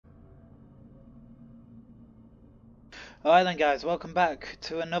Alright then guys, welcome back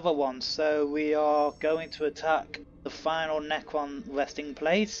to another one. So we are going to attack the final Necron resting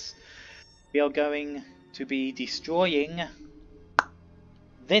place. We are going to be destroying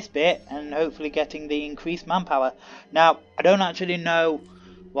this bit and hopefully getting the increased manpower. Now, I don't actually know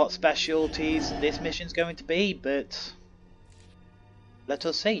what specialties this mission's going to be, but let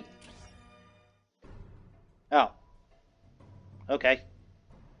us see. Oh. Okay.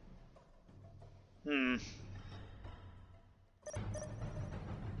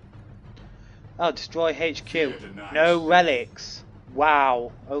 Oh, destroy HQ. No relics.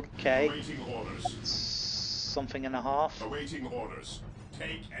 Wow. Okay. Awaiting orders. Something and a half. Awaiting orders.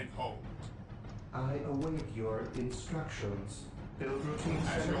 Take and hold. I await your instructions. Build routine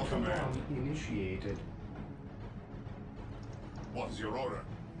At your 7 to command. 1 initiated. What is your order?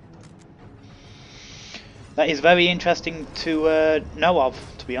 That is very interesting to know of,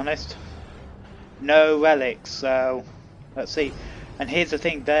 to be honest. No relics, so let's see. And here's the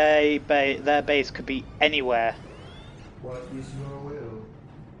thing, their base could be anywhere. What is your will?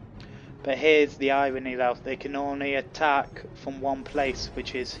 But here's the irony though, they can only attack from one place,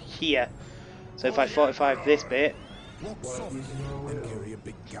 which is here. So if I 45 this bit, What is your will? Carry a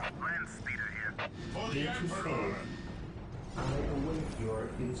big gun. For the Emperor. I await your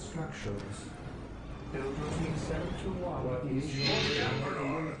instructions. Build routine 7 to 1 What is your initiated. I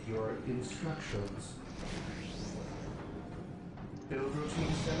will? await your instructions. Build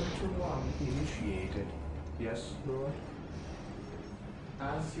routine 7 to 1 initiated. Yes, Lord?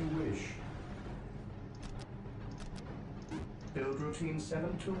 As you wish. Build routine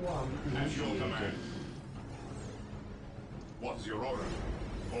 7 to 1 At your initiated. command. What is your order?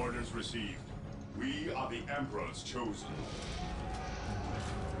 Orders received. We are the Emperor's chosen.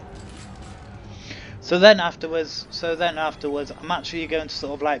 so then afterwards, I'm actually going to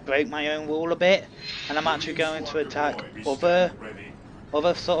sort of like break my own rule a bit, and I'm actually going to attack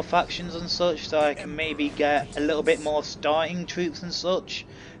other sort of factions and such, so I can maybe get a little bit more starting troops and such,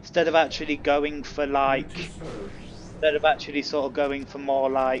 instead of actually going for like, sort of going for more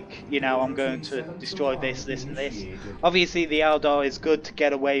like, you know, I'm going to destroy this, this and this. Obviously the Eldar is good to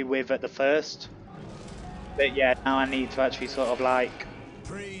get away with at the first, but yeah, now I need to actually sort of like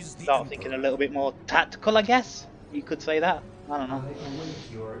Praise the start thinking a little bit more tactical, I guess you could say that. I don't I know.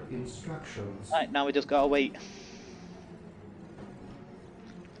 await your instructions. Right, now we just gotta wait.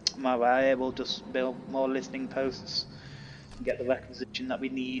 Alright, we'll just build more listening posts and get the requisition that we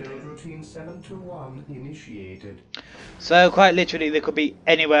need. Build routine 7 to 1 initiated. So quite literally they could be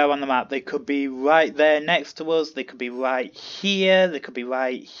anywhere on the map. They could be right there next to us, they could be right here, they could be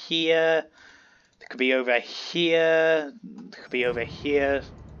right here, they could be over here, they could be over here,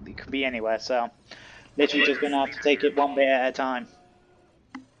 they could be anywhere, so literally just gonna have to take it one bit at a time.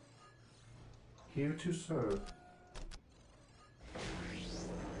 Here to serve.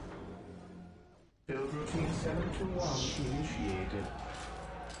 Build routine 7 to 1 initiated.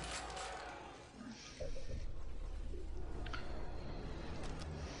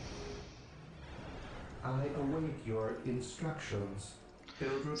 I await your instructions.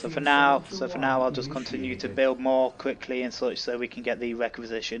 Build routine So for now 7 to 1 I'll just continue to initiated. build more quickly and such so we can get the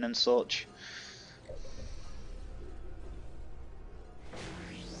requisition and such.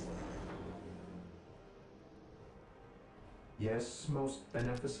 Yes, most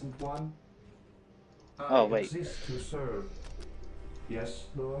beneficent one. Oh, I wait. exist to serve. Yes,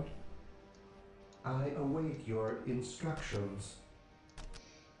 Lord. I await your instructions.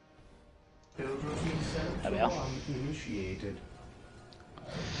 Build routine 7 There to we are. 1 initiated.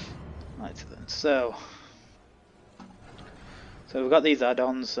 Right then, so we've got these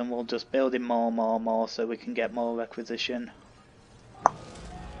add-ons and we'll just build in more so we can get more requisition.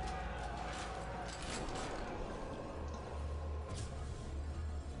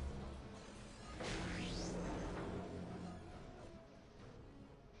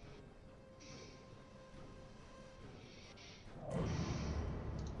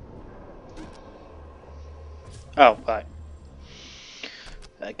 Oh, right.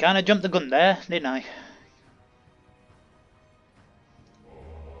 I kinda jumped the gun there, didn't I?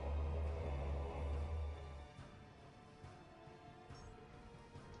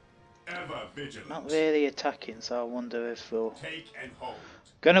 Ever vigilant. Not really attacking, so I wonder if we'll... Take and hold.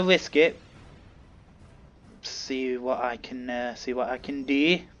 Gonna risk it. See what I can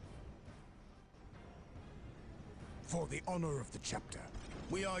do. For the honor of the chapter,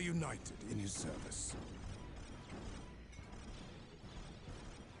 we are united in his service.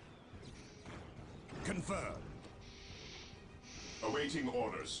 Confirmed. Awaiting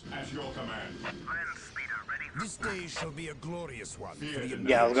orders. At your command. This day shall be a glorious one for the Fear United.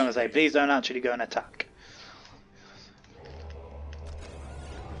 Yeah, I was gonna say, please don't actually go and attack.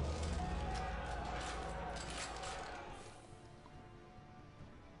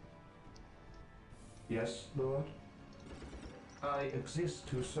 Yes, Lord? I exist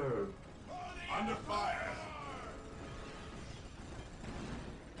to serve. Under fire!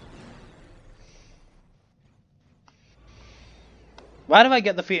 Why do I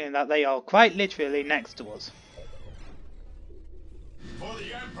get the feeling that they are quite literally next to us? For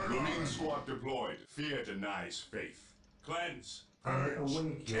the Emperor! Marine squad deployed. Fear denies faith. Cleanse. I Purge.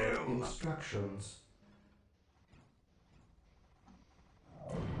 await your Kill. instructions.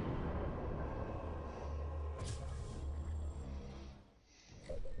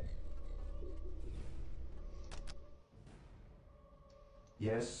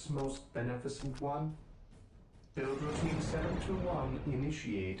 Yes, most beneficent one. Build routine 721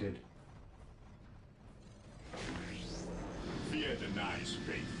 initiated. Fear denies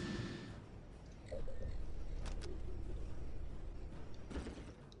faith.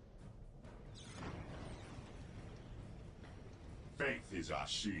 Faith is our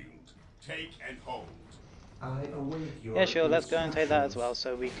shield. Take and hold. I await your Yeah, sure, let's go and take that as well instructions.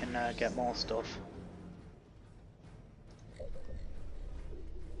 so we can get more stuff.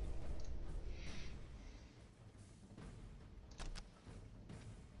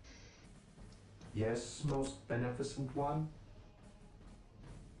 Yes, most beneficent one.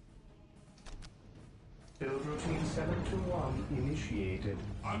 Build routine 721 initiated.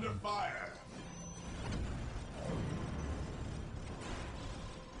 Under fire.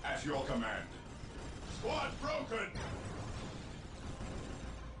 At your command. Squad broken.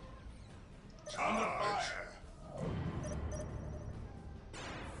 Under fire.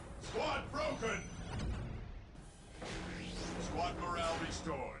 Squad broken. Squad morale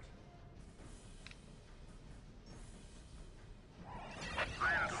restored.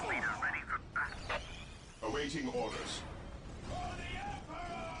 Awaiting orders.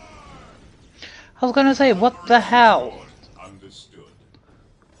 I was gonna say, what the hell? Understood.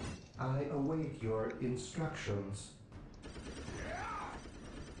 I await your instructions.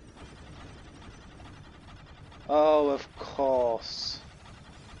 Oh, of course.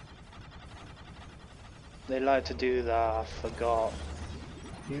 They like to do that, I forgot.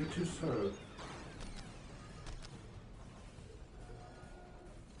 Here to serve.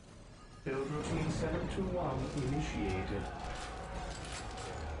 Build routine 721 initiated.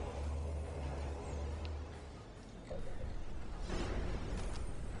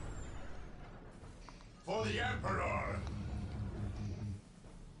 For the Emperor.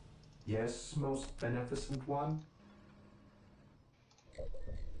 Yes, most beneficent one.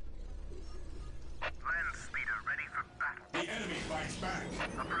 Land speeder ready for battle. The enemy fights back.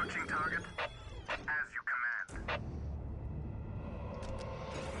 Approaching target. As you command.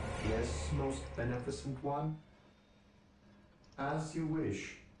 Yes, most beneficent one. As you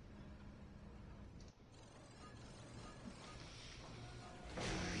wish.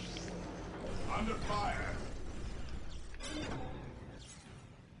 Under fire.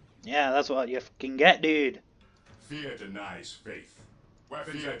 Yeah, that's what you fucking get, dude. Fear denies faith.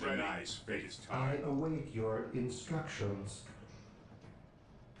 Weapons Fear denies faith. I await your instructions.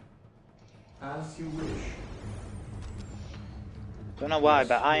 As you wish. Don't know why, Yes,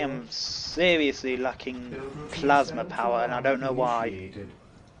 but I Lord. am seriously lacking Build routine plasma power, and I don't know 721 why. initiated.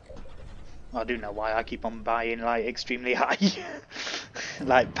 I do know why. I keep on buying like extremely high,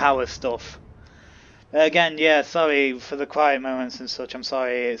 like power stuff. Again, yeah, sorry for the quiet moments and such. I'm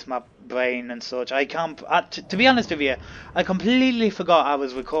sorry, it's my brain and such. I can't. To be honest with you, I completely forgot I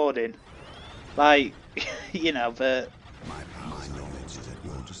was recording. Like, you know, but My knowledge is at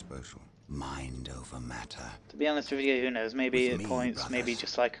your disposal. Mind over matter. to be honest with you, who knows? Maybe With at me, points, maybe brothers.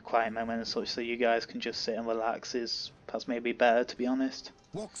 just like a quiet moment and such, so you guys can just sit and relax is perhaps maybe better, to be honest.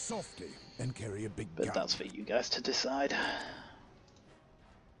 Walk softly and carry a big But gun. that's for you guys to decide.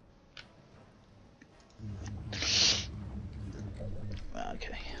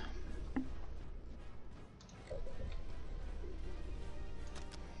 Okay.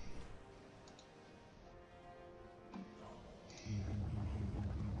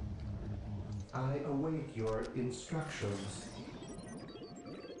 I await your instructions.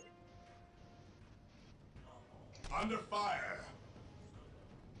 Under fire.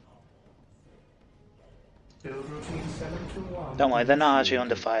 Build routine 721. Don't worry, they're not actually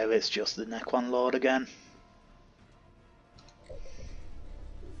under initiated. fire, it's just the Necron Lord again.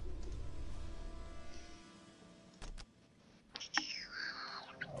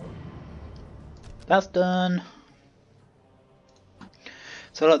 That's done.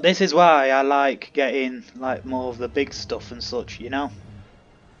 So look, this is why I like getting like more of the big stuff and such, you know?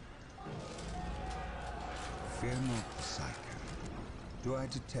 Fear not the Psycho. Do I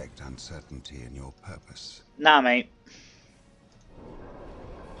detect uncertainty in your purpose? Nah, mate.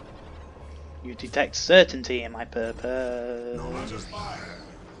 You detect certainty in my purpose.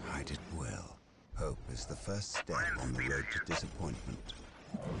 Hide it well. Hope is the first step on the road to disappointment.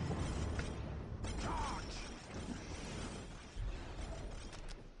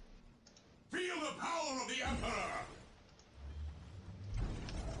 Feel the power of the Emperor!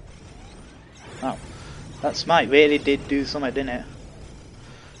 Oh, that smite really did do something, didn't it?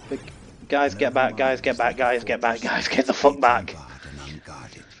 But guys, get back, guys, get back, guys, get back, guys, get the fuck back.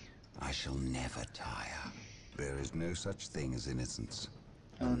 Unguarded. I shall never tire. There is no such thing as innocence.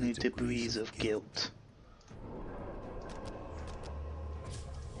 Only degrees of guilt.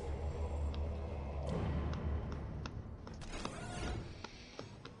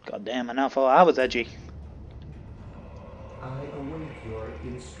 God damn, I now thought I was edgy. I await your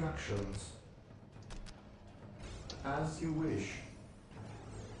instructions. As you wish.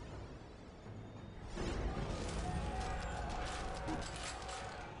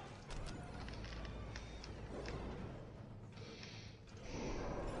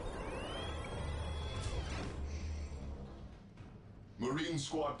 Marine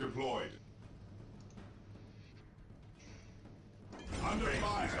squad deployed. Under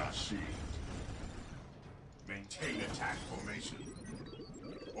fire. Shield. Maintain attack formation.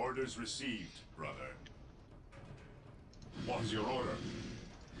 Orders received, brother. What's your order?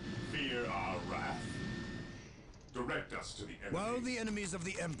 Fear our wrath. Direct us to the enemy. While the enemies of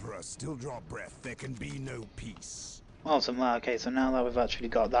the Emperor still draw breath, there can be no peace. Awesome, well, okay, so now that we've actually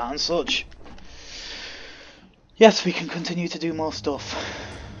got that and such, yes, we can continue to do more stuff.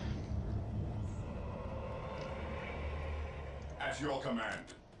 At your command.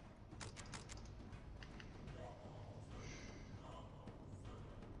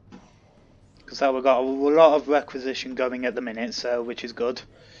 So we've got a lot of requisition going at the minute, so which is good.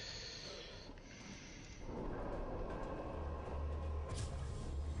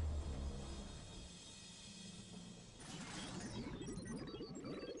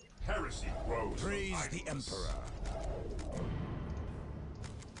 Heresy grows. Praise the Emperor.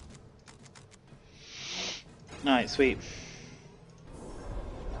 Alright, sweet.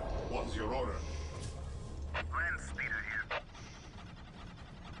 What's your order? Land speeder here.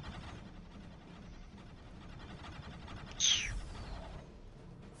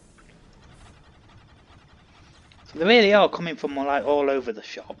 So they really are coming from like all over the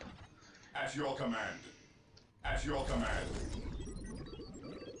shop. At your command. At your command.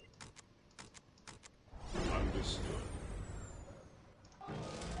 Understood.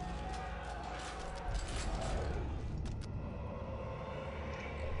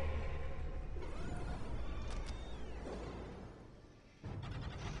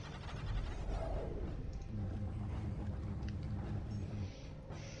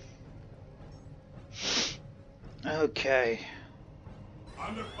 Okay.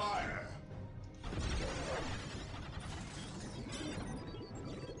 Under fire.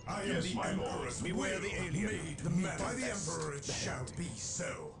 I am Yes, the my Emperor. lord. Beware the alien. Made The by the manifest. Emperor it shall be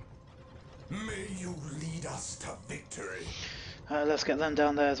so. May you lead us to victory. Let's get them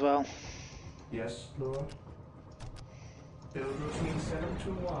down there as well. Yes, Lord. Build routine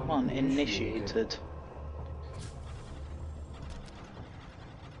 721. Come on, initiated.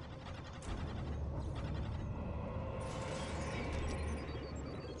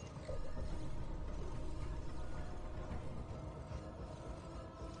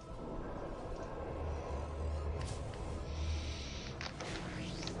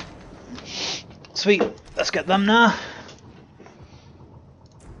 Sweet, let's get them now.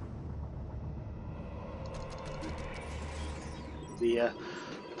 The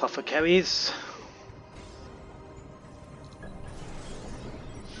apothecaries.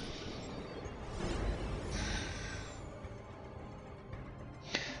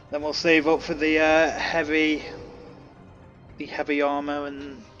 Then we'll save up for the heavy armor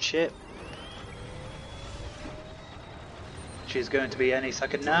and shit, which is going to be any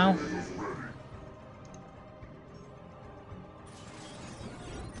second now.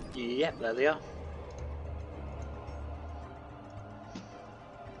 Yep, there they are.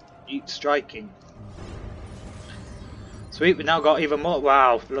 Eat striking. Sweet, we now got even more.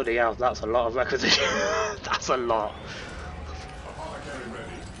 Wow, bloody hell, that's a lot of requisition. That's a lot. Apothecary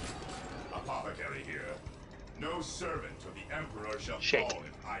ready. Apothecary here. No servant of the Emperor shall Shit. fall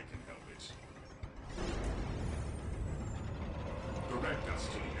if I can help it. Direct us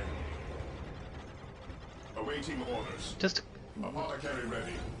to the enemy. Awaiting orders. Just Apothecary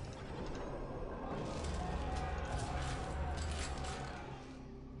ready.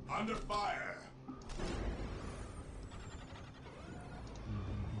 Under fire.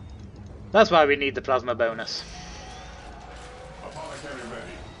 that's why we need the plasma bonus. Apothecary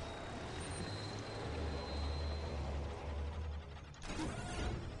ready.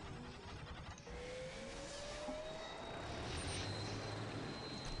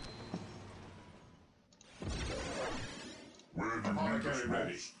 Apothecary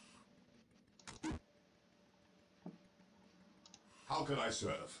ready. How can I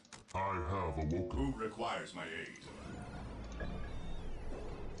serve? I have awoken. Who requires my aid?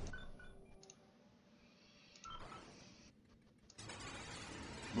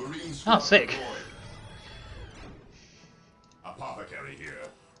 Marines. Oh, sick. Apothecary here.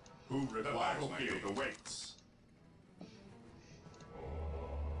 Who requires my aid? Awaits.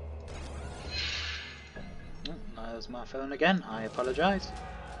 Oh, there's my phone again. I apologise.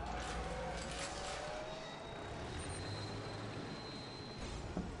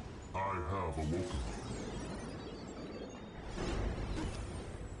 I have awoken.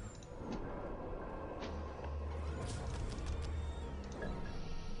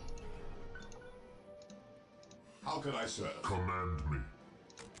 How can I serve? Command me.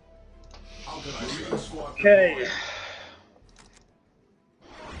 How can I serve? Squad Okay. deployed.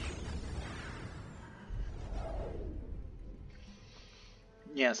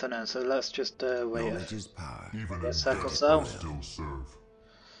 Yes, I know. So let's just wait. Knowledge is power. Even in A sec or death, so. I still serve.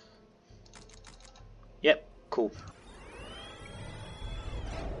 Yep. Cool.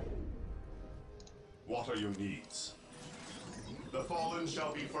 What are your needs? The fallen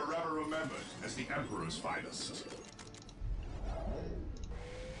shall be forever remembered as the Emperor's finest.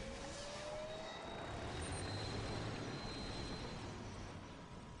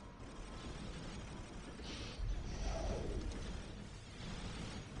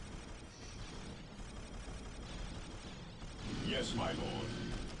 Yes, my lord.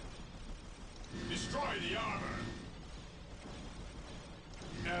 Destroy the armor.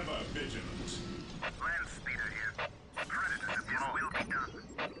 Ever vigilant. Land speeder here. Predator deployed. Will be done.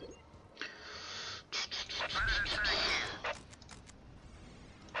 Predator tank here.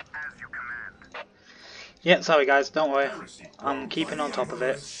 As you command. Yeah. Sorry, guys. Don't worry. Heresy I'm grows. keeping on top of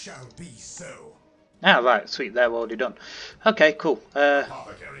it. Shall be so. Ah, right. Sweet. They're already done. Okay. Cool.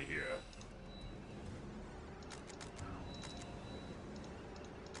 Apothecary here.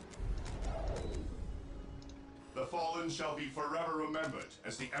 The fallen shall be forever remembered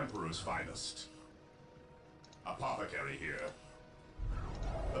as the Emperor's finest. Apothecary here.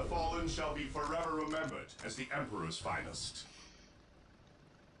 The fallen shall be forever remembered as the Emperor's finest.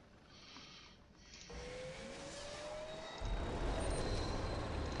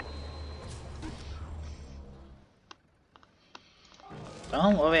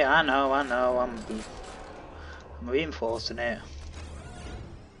 Don't worry. I know. I'm reinforcing it.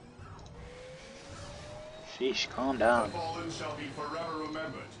 Sheesh. Calm The down. fallen shall be forever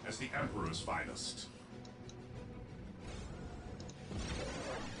remembered as the Emperor's finest.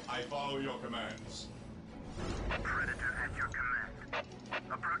 I follow your commands. Predator at your command.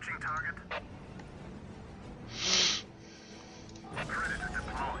 Approaching target. Predator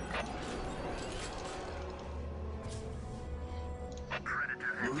deployed.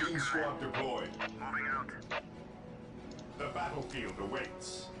 Predator at your Marine command. squad deployed. Moving out. The battlefield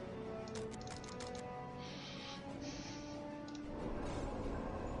awaits.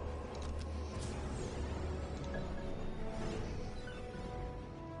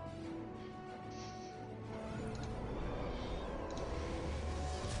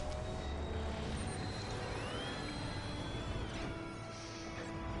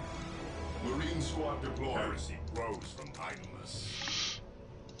 Marine squad deployed. Heresy grows from idleness.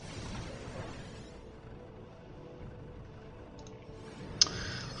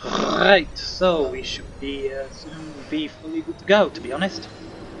 Right. So we should be soon be fully good to go. To be honest.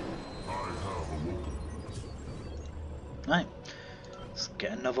 I have awoken. Right. Let's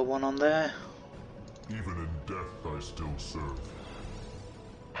get another one on there. Even in death, I still serve.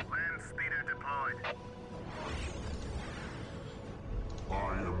 Land speeder deployed.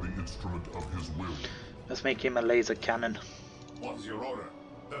 I am the instrument of his will. Let's make him a laser cannon. What is your order?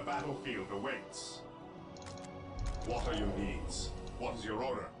 The battlefield awaits. What are your needs? What is your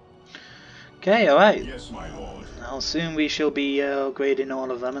order? Okay. All right. Yes, my lord. Now soon we shall be upgrading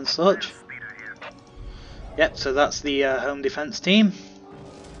all of them and such. Speeder here. Yep, so that's the home defense team.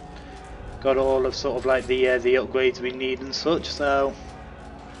 Got all of sort of like the upgrades we need and such. So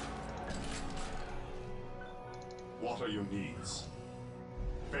What are your needs?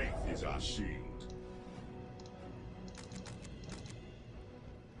 Faith is our shield.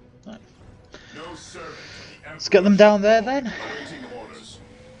 right. No servant to the Emperor. Let's get them down there then. Awaiting orders.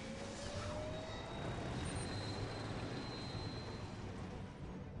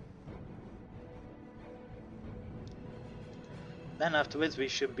 Then afterwards we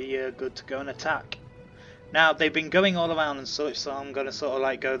should be good to go and attack. Now they've been going all around and such, so I'm gonna sort of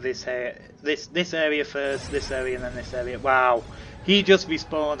like go this area first, this area, and then this area. Wow, he just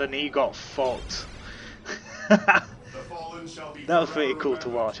respawned and he got fucked. The fallen None shall be That was pretty forever cool to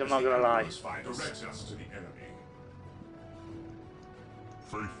remembered watch, I'm as not the gonna lie. Emperor's finest. Direct us to the enemy.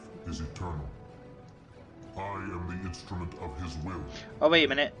 Faith is eternal. I am the instrument of his will. Oh wait a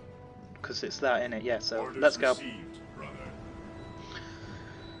minute, because it's that in it. Yeah, so Orders let's go. received, brother.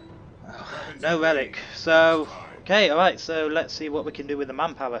 No relic. So okay, all right. So let's see what we can do with the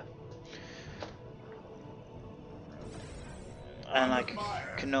manpower. And I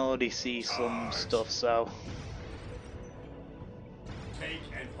can already see some stuff. So Take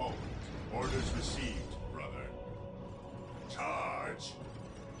and hold. Orders received, brother. Charge.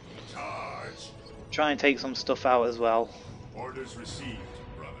 Charge. try and take some stuff out as well. Orders received,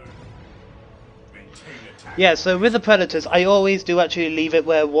 brother. Maintain attack. Yeah. So with the predators, I always do actually leave it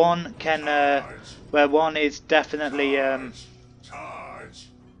where one can, where one is definitely, Charge.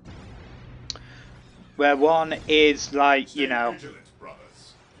 where one is like, you know, Vigilant,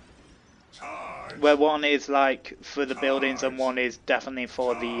 brothers. Charge. where one is like for the buildings and one is definitely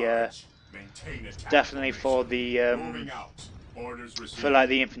for the, Maintain attack. definitely for the, Moving out. Orders received. for like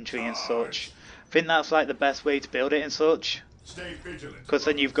the infantry and such. I think that's like the best way to build it and such, Stay vigilant. because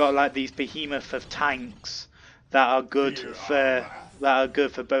then you've got like these behemoth of tanks that are good for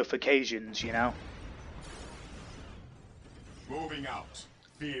both occasions, you know. Moving out.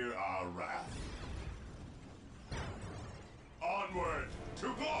 Fear our wrath. Onward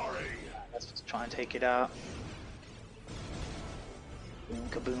to glory. Let's just try and take it out. Boom,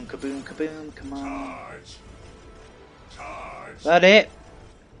 kaboom, kaboom, kaboom. Come on. Charge. Charge. That it?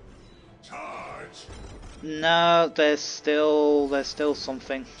 Charge. No, there's still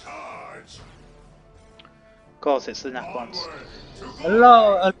something. Charge. Of course, it's the Necrons. Onward to A glory.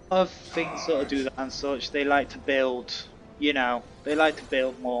 lot of things sort of do that and such. They like to build, you know, they like to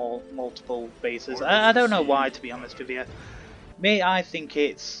build more multiple bases. I don't know why, to be honest with you. Me, I think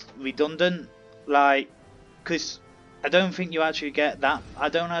it's redundant, like, because I don't think you actually get that. I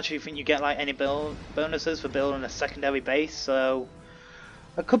don't actually think you get like any bonuses for building a secondary base. So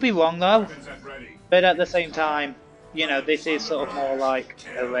I could be wrong though. Weapons at ready. But at the same time, you know, this is sort of more like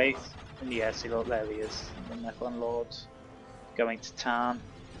a race. And yeah, see, look, there he is, the Necron Lord, going to town.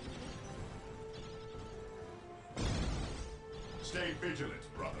 Stay vigilant,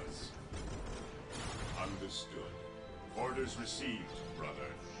 brothers. Understood. Orders received, brother.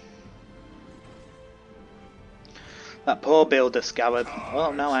 That poor builder Scarab.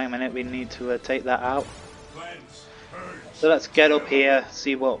 Oh no, hang a minute, we need to take that out. Cleanse. Purge. So let's get up here,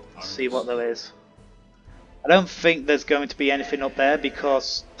 see what there is. I don't think there's going to be anything up there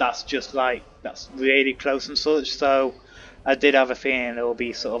because that's just like, that's really close and such, so I did have a feeling it will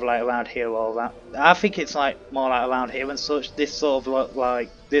be sort of like around here or that. I think it's like more like around here and such. This sort of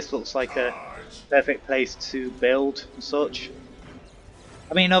this looks like a perfect place to build and such.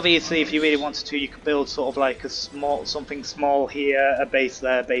 I mean, obviously, if you really wanted to, you could build sort of like a something small here, a base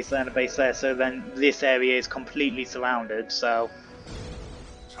there, and a base there. So then this area is completely surrounded. So,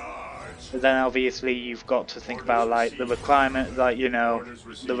 but then obviously you've got to think about like the requirement, like, you know,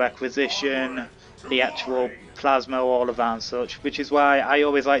 the requisition, the actual plasma, all of that and such. Which is why I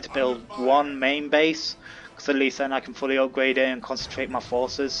always like to build one main base, because at least then I can fully upgrade it and concentrate my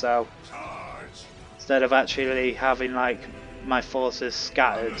forces. So instead of actually having like my forces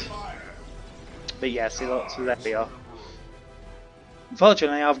scattered. But yeah, see, look, so there we are.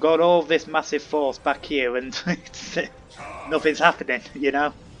 Unfortunately, I've got all this massive force back here and nothing's happening, you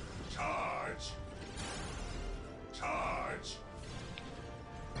know?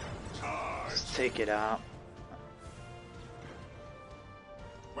 Just take it out.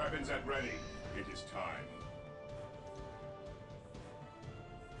 Weapons at ready. It is time.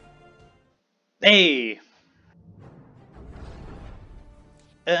 Hey!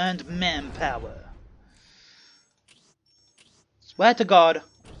 Earned manpower. Swear to God,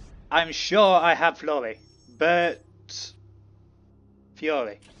 I'm sure I have Fury, but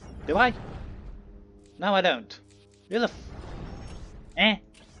Fury. Do I? No, I don't. Who the Eh?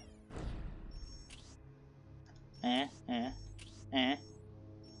 Eh?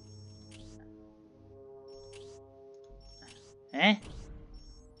 Eh?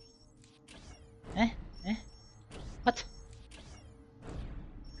 What?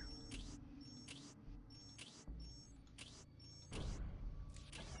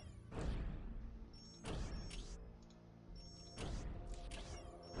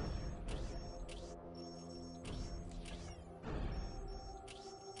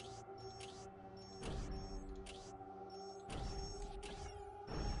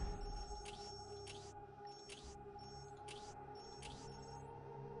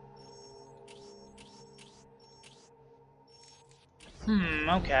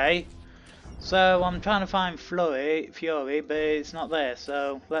 Okay. So I'm trying to find Fury, but it's not there.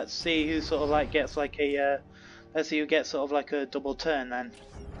 So let's see who sort of like gets like a, let's see who gets sort of like a double turn then.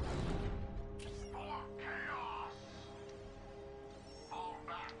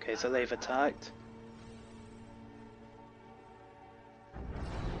 Okay, so they've attacked.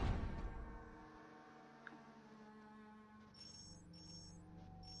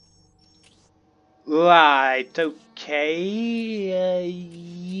 Right, okay,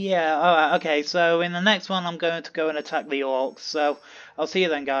 yeah, alright, okay, so in the next one I'm going to go and attack the orcs, so I'll see you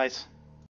then, guys.